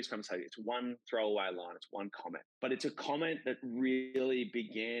the previous conversation, it's one throwaway line. It's one comment. But it's a comment that really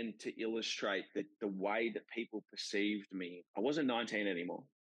began to illustrate the way that people perceived me. I wasn't 19 anymore.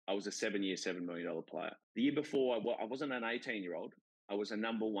 I was a 7-year, $7 million player. The year before, I wasn't an 18-year-old. I was a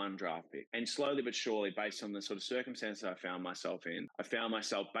number 1 draft pick. And slowly but surely, based on the sort of circumstances I found myself in, I found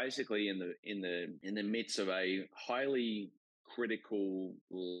myself basically in the midst of a highly critical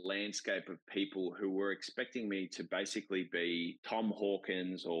landscape of people who were expecting me to basically be Tom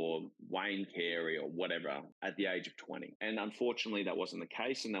Hawkins or Wayne Carey or whatever at the age of 20. And unfortunately, that wasn't the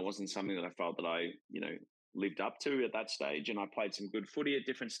case, and that wasn't something that I felt that I lived up to at that stage. And I played some good footy at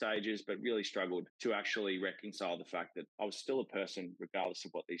different stages, but really struggled to actually reconcile the fact that I was still a person, regardless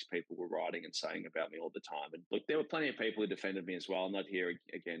of what these people were writing and saying about me all the time. And look, there were plenty of people who defended me as well. I'm not here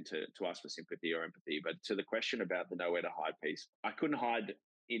again to ask for sympathy or empathy, but to the question about the nowhere to hide piece, I couldn't hide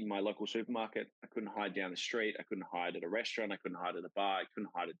in my local supermarket. I couldn't hide down the street. I couldn't hide at a restaurant. I couldn't hide at a bar. I couldn't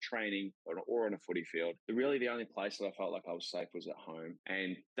hide at training or on a footy field. Really, the only place that I felt like I was safe was at home.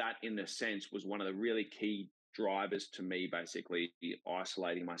 And that, in a sense, was one of the really key drivers to me basically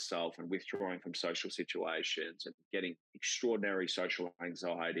isolating myself and withdrawing from social situations and getting extraordinary social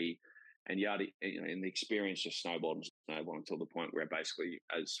anxiety and and the experience just snowballed and snowballed until the point where basically,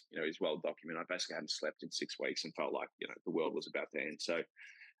 as is well documented, I basically hadn't slept in 6 weeks and felt like the world was about to end. So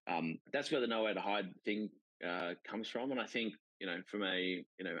that's where the nowhere to hide thing comes from. And I think, from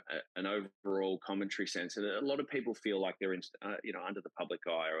an overall commentary sense, a lot of people feel like they're in, under the public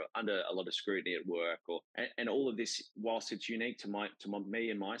eye or under a lot of scrutiny at work, and all of this. Whilst it's unique to me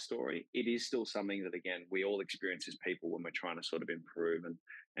and my story, it is still something that, again, we all experience as people when we're trying to sort of improve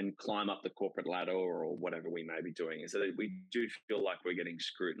and climb up the corporate ladder or whatever we may be doing. Is that we do feel like we're getting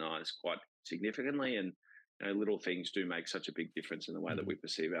scrutinized quite significantly, and little things do make such a big difference in the way that we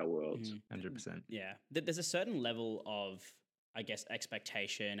perceive our worlds. 100%. Yeah. There's a certain level of, I guess,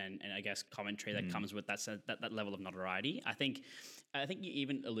 expectation and I guess commentary that comes with that level of notoriety. I think you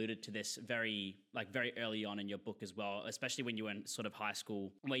even alluded to this very early on in your book as well, especially when you were in sort of high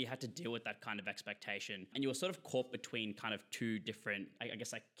school, where you had to deal with that kind of expectation, and you were sort of caught between kind of two different, I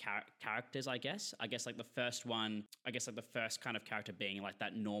guess, like characters. I guess like the first one, the first kind of character being like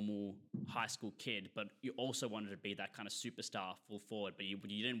that normal high school kid, but you also wanted to be that kind of superstar full forward, but you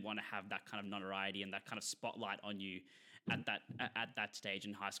didn't want to have that kind of notoriety and that kind of spotlight on you. At that stage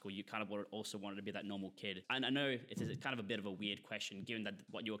in high school, you kind of also wanted to be that normal kid. And I know it's kind of a bit of a weird question, given that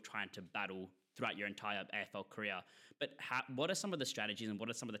what you're trying to battle throughout your entire AFL career. But what are some of the strategies and what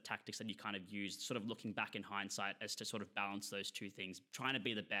are some of the tactics that you kind of used, sort of looking back in hindsight, as to sort of balance those two things, trying to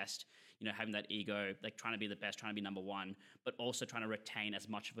be the best, having that ego, like trying to be the best, trying to be number one, but also trying to retain as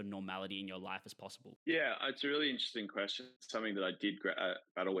much of a normality in your life as possible? Yeah, it's a really interesting question. Something that I did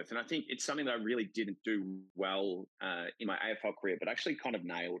battle with. And I think it's something that I really didn't do well in my AFL career, but actually kind of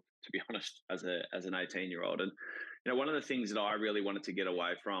nailed, to be honest, as an 18-year-old. And one of the things that I really wanted to get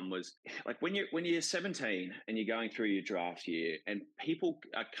away from was like when you're 17 and you're going through your draft year and people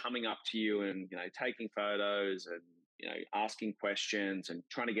are coming up to you and taking photos and asking questions and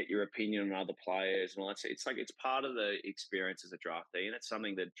trying to get your opinion on other players and all that. It's like it's part of the experience as a draftee, and it's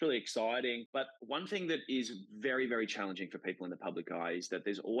something that's really exciting. But one thing that is very, very challenging for people in the public eye is that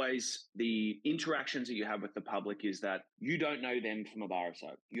there's always the interactions that you have with the public is that you don't know them from a bar of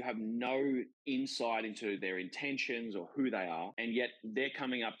soap. You have no insight into their intentions or who they are, and yet they're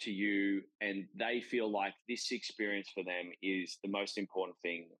coming up to you and they feel like this experience for them is the most important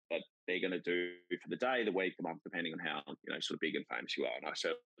thing that they're going to do for the day, the week, the month, depending on how sort of big and famous you are. And I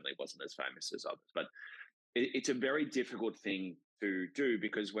certainly wasn't as famous as others, but it's a very difficult thing to do,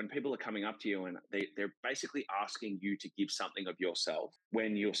 because when people are coming up to you and they're basically asking you to give something of yourself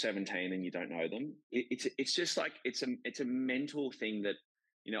when you're 17 and you don't know them, it's just like it's a mental thing that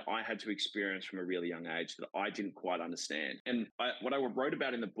I had to experience from a really young age that I didn't quite understand. And what I wrote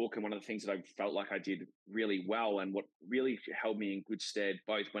about in the book, and one of the things that I felt like I did really well, and what really held me in good stead,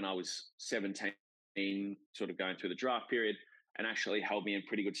 both when I was 17, sort of going through the draft period, and actually held me in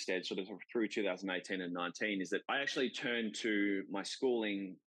pretty good stead sort of through 2018 and 19, is that I actually turned to my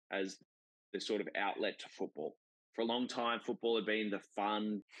schooling as the sort of outlet to football. For a long time, football had been the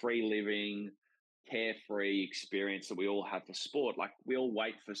fun, free living, carefree experience that we all have for sport. Like we all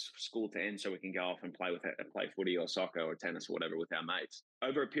wait for school to end so we can go off and play footy or soccer or tennis or whatever with our mates.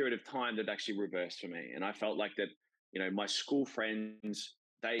 Over a period of time, that actually reversed for me, and I felt like that. My school friends,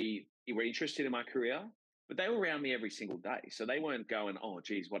 they were interested in my career, but they were around me every single day, so they weren't going, "Oh,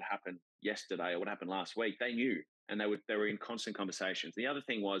 geez, what happened yesterday or what happened last week?" They knew, and they were in constant conversations. The other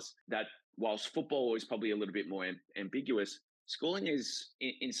thing was that whilst football was probably a little bit more ambiguous, schooling is,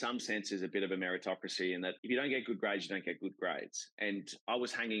 in some senses, a bit of a meritocracy, in that if you don't get good grades, you don't get good grades. And I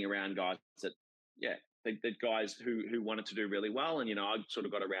was hanging around guys that, the guys who wanted to do really well. And, I sort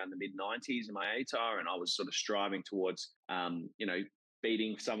of got around the mid-90s in my ATAR, and I was sort of striving towards,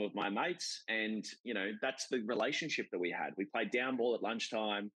 beating some of my mates. And, that's the relationship that we had. We played down ball at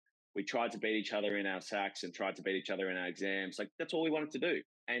lunchtime. We tried to beat each other in our sacks and tried to beat each other in our exams. Like, that's all we wanted to do.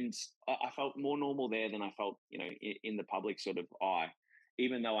 And I felt more normal there than I felt, in the public sort of eye,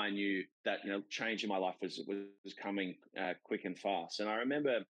 even though I knew that, change in my life was coming quick and fast. And I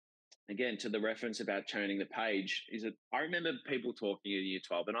remember again, to the reference about turning the page, is that I remember people talking in year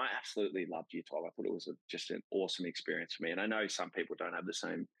 12, and I absolutely loved year 12. I thought it was just an awesome experience for me. And I know some people don't have the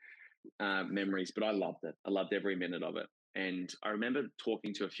same memories, but I loved it. I loved every minute of it. And I remember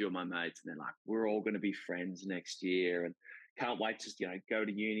talking to a few of my mates, and they're like, "We're all going to be friends next year, and can't wait to go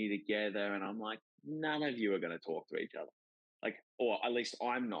to uni together." And I'm like, "None of you are going to talk to each other, like, or at least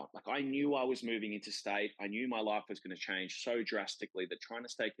I'm not. Like, I knew I was moving into state. I knew my life was going to change so drastically that trying to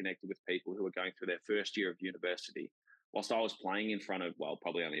stay connected with people who were going through their first year of university, whilst I was playing in front of, well,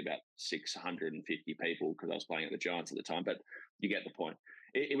 probably only about 650 people because I was playing at the Giants at the time, but you get the point.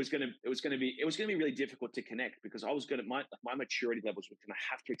 It was going to be really difficult to connect because I was going to my maturity levels were going to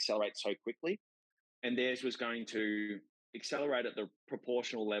have to accelerate so quickly, and theirs was going to accelerate at the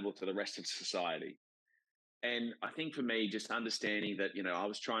proportional level to the rest of society. And I think for me, just understanding that, I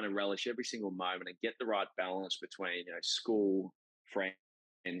was trying to relish every single moment and get the right balance between, school,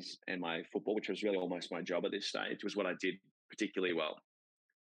 friends, and my football, which was really almost my job at this stage, was what I did particularly well.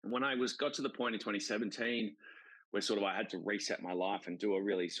 And when I got to the point in 2017 where sort of I had to reset my life and do a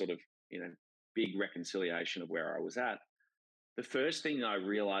really sort of, big reconciliation of where I was at, the first thing I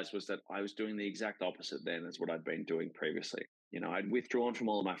realized was that I was doing the exact opposite then as what I'd been doing previously. I'd withdrawn from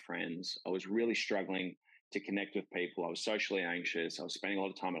all of my friends. I was really struggling to connect with people. I was socially anxious. I was spending a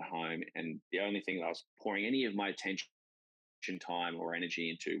lot of time at home. And the only thing that I was pouring any of my attention, time, or energy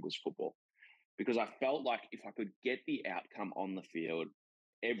into was football. Because I felt like if I could get the outcome on the field,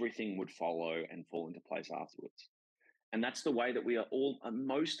 everything would follow and fall into place afterwards. And that's the way that we are all,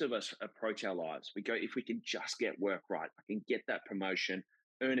 most of us approach our lives. We go, if we can just get work right, I can get that promotion,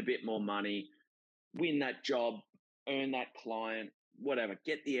 earn a bit more money, win that job, earn that client, whatever,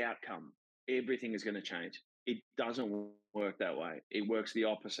 get the outcome. Everything is going to change. It doesn't work that way. It works the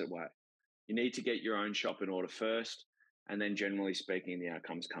opposite way. You need to get your own shop in order first. And then generally speaking, the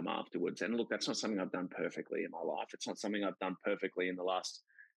outcomes come afterwards. And look, that's not something I've done perfectly in my life. It's not something I've done perfectly in the last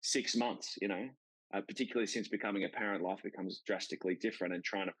 6 months, particularly since becoming a parent, life becomes drastically different, and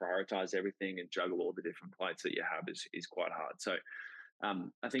trying to prioritize everything and juggle all the different plates that you have is quite hard. So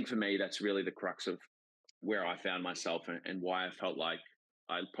I think for me, that's really the crux of where I found myself, and why I felt like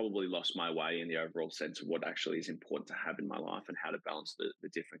I probably lost my way in the overall sense of what actually is important to have in my life and how to balance the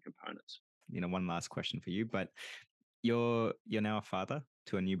different components. One last question for you, but you're now a father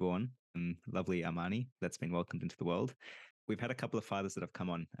to a newborn, lovely Armani that's been welcomed into the world. We've had a couple of fathers that have come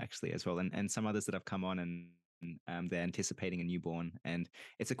on actually as well, and some others that have come on and they're anticipating a newborn. And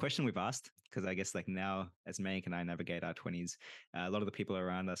it's a question we've asked because I guess like now as Mayank and I navigate our 20s, a lot of the people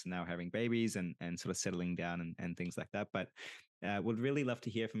around us are now having babies and sort of settling down and things like that. But would really love to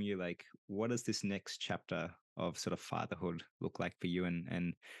hear from you, like, what does this next chapter of sort of fatherhood look like for you,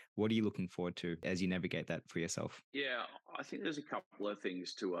 and what are you looking forward to as you navigate that for yourself? Yeah, I think there's a couple of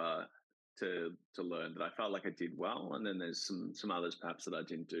things to learn that I felt like I did well, and then there's some others perhaps that I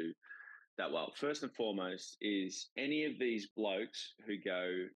didn't do that well. First and foremost is any of these blokes who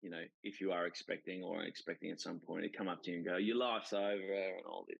go, if you are expecting or expecting at some point to come up to you and go, your life's over and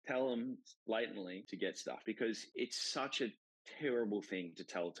all this, tell them blatantly to get stuff, because it's such a terrible thing to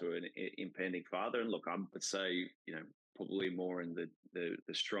tell to an impending father. And look, I would say, probably more in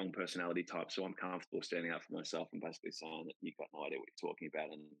the strong personality type. So I'm comfortable standing up for myself and basically saying that you've got no idea what you're talking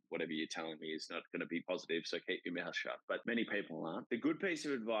about, and whatever you're telling me is not going to be positive. So keep your mouth shut. But many people aren't. The good piece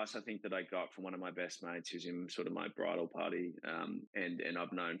of advice I think that I got from one of my best mates, who's in sort of my bridal party, and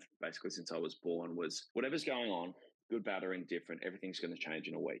I've known basically since I was born, was whatever's going on, good, bad, or indifferent, everything's going to change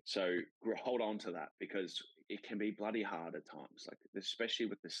in a week. So hold on to that, because it can be bloody hard at times, like especially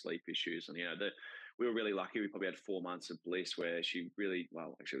with the sleep issues. And we were really lucky. We probably had 4 months of bliss where she really,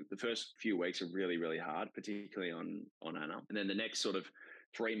 well, actually the first few weeks are really, really hard, particularly on Anna. And then the next sort of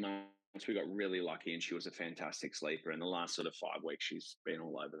 3 months, we got really lucky and she was a fantastic sleeper. And the last sort of 5 weeks, she's been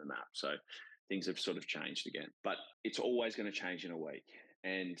all over the map. So things have sort of changed again, but it's always going to change in a week.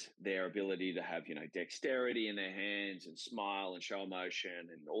 And their ability to have, dexterity in their hands and smile and show emotion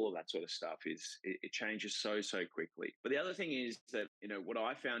and all of that sort of stuff it changes so quickly. But the other thing is that, what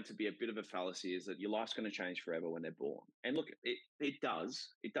I found to be a bit of a fallacy is that your life's going to change forever when they're born. And look, it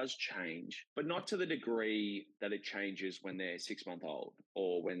does change, but not to the degree that it changes when they're 6 months old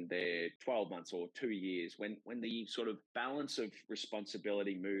or when they're 12 months or 2 years, when the sort of balance of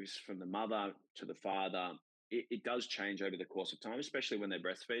responsibility moves from the mother to the father. It does change over the course of time, especially when they're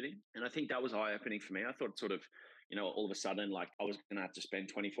breastfeeding. And I think that was eye-opening for me. I thought sort of, all of a sudden, like I was going to have to spend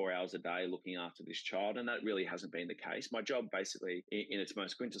 24 hours a day looking after this child. And that really hasn't been the case. My job basically in its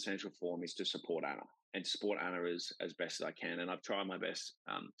most quintessential form is to support Anna and support Anna as best as I can. And I've tried my best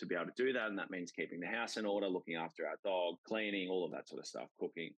to be able to do that. And that means keeping the house in order, looking after our dog, cleaning, all of that sort of stuff,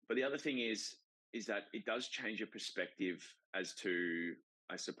 cooking. But the other thing is that it does change your perspective as to,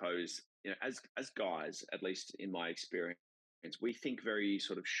 I suppose, as guys, at least in my experience, we think very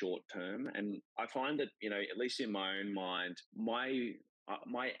sort of short term. And I find that, at least in my own mind,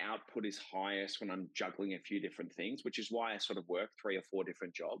 my output is highest when I'm juggling a few different things, which is why I sort of work 3 or 4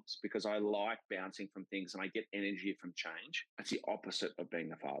 different jobs, because I like bouncing from things and I get energy from change. That's the opposite of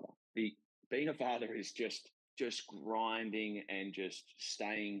being a father. Being a father is just grinding and just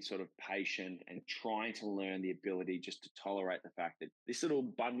staying sort of patient and trying to learn the ability just to tolerate the fact that this little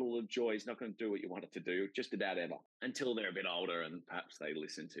bundle of joy is not going to do what you want it to do just about ever, until they're a bit older and perhaps they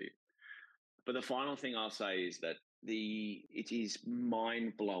listen to you. But the final thing I'll say is that it is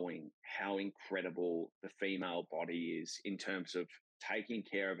mind-blowing how incredible the female body is in terms of taking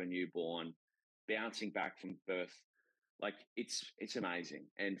care of a newborn, bouncing back from birth. Like it's amazing.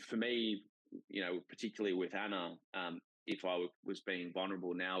 And for me, particularly with Anna, if I was being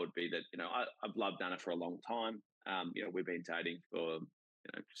vulnerable now, would be that, I've loved Anna for a long time. We've been dating for,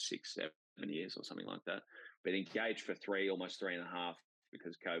 6, 7 years or something like that. Been engaged for 3, almost 3.5,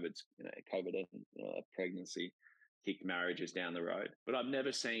 because COVID and pregnancy kicked marriages down the road. But I've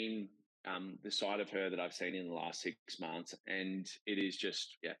never seen the side of her that I've seen in the last 6 months. And it is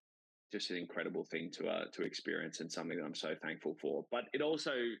just an incredible thing to experience, and something that I'm so thankful for. But it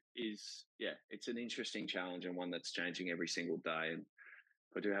also is, it's an interesting challenge, and one that's changing every single day. And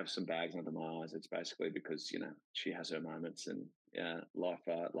if I do have some bags under my eyes, it's basically because, she has her moments, and life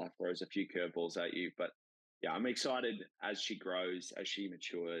throws a few curveballs at you. But I'm excited as she grows, as she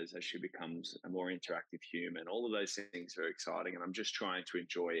matures, as she becomes a more interactive human. All of those things are exciting, and I'm just trying to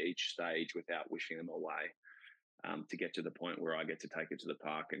enjoy each stage without wishing them away. To get to the point where I get to take it to the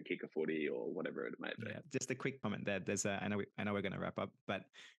park and kick a footy or whatever it may be. Yeah, just a quick comment there. There's I know we're going to wrap up, but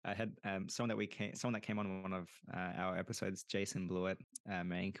I had someone that came on one of our episodes, Jason Blewett,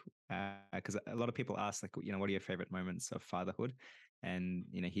 Mank, because a lot of people ask, like, what are your favorite moments of fatherhood? And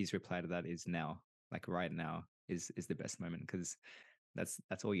his reply to that is now, like right now is the best moment, because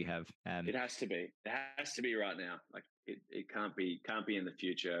that's all you have. It has to be. It has to be right now. Like it can't be in the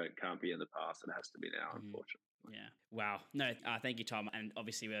future. It can't be in the past. It has to be now, unfortunately. Yeah. Wow. No, thank you, Tom. And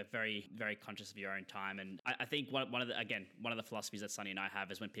obviously we're very, very conscious of your own time. And I think one of the philosophies that Sonny and I have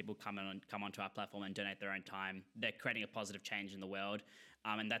is when people come onto our platform and donate their own time, they're creating a positive change in the world.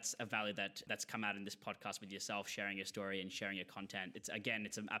 And that's a value that's come out in this podcast with yourself, sharing your story and sharing your content. It's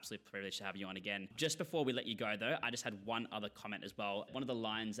an absolute privilege to have you on again. Just before we let you go, though, I just had one other comment as well. One of the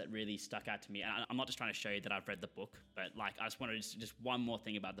lines that really stuck out to me, and I'm not just trying to show you that I've read the book, but like I just wanted to just one more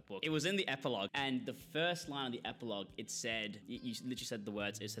thing about the book. It was in the epilogue, and the first line of the epilogue, it said, you literally said the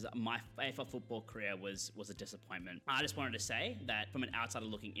words, it says, "My AFL football career was a disappointment." I just wanted to say that from an outsider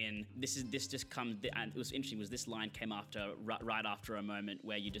looking in, this just comes, and it was interesting, was this line came right after a moment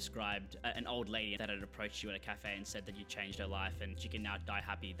where you described an old lady that had approached you at a cafe and said that you changed her life and she can now die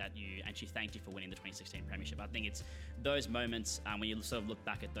happy and she thanked you for winning the 2016 premiership. I think it's those moments when you sort of look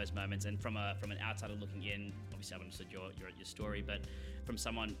back at those moments, and from an outsider looking in, obviously I've understood your story, but from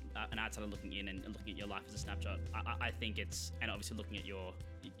someone, an outsider looking in and looking at your life as a snapshot, I think it's, and obviously looking at your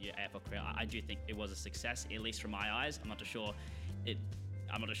AFL career, I do think it was a success, at least from my eyes. I'm not sure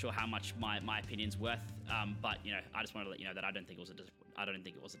how much my opinion's worth, but I just wanted to let you know that I don't think it was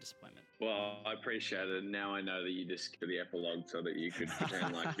a disappointment. Well, I appreciate it. Now I know that you just did the epilogue so that you could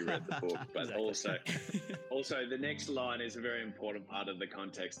pretend like you read the book. But Exactly. also the next line is a very important part of the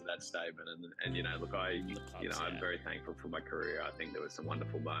context of that statement. And look, I'm very thankful for my career. I think there were some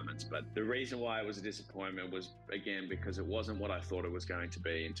wonderful moments. But the reason why it was a disappointment was, again, because it wasn't what I thought it was going to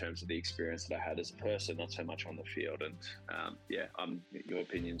be in terms of the experience that I had as a person, not so much on the field. And your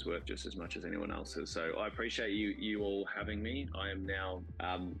opinion's worth just as much as anyone else's. So I appreciate you all having me. I am now,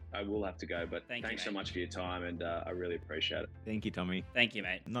 I will have to go, but thanks so much for your time, and I really appreciate it. Thank you, Tommy. Thank you,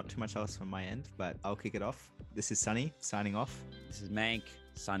 mate. Not too much else from my end, but I'll kick it off. This is Sonny signing off. This is Mank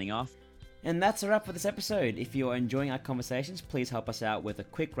signing off. And that's a wrap for this episode. If you're enjoying our conversations, please help us out with a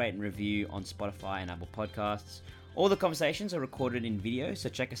quick rate and review on Spotify and Apple Podcasts. All the conversations are recorded in video, so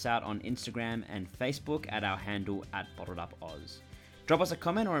check us out on Instagram and Facebook at our handle @BottledUpOz. Drop us a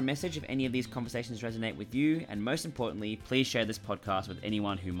comment or a message if any of these conversations resonate with you, and most importantly, please share this podcast with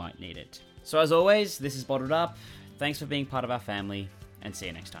anyone who might need it. So as always, this is Bottled Up. Thanks for being part of our family, and see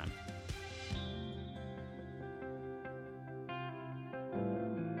you next time.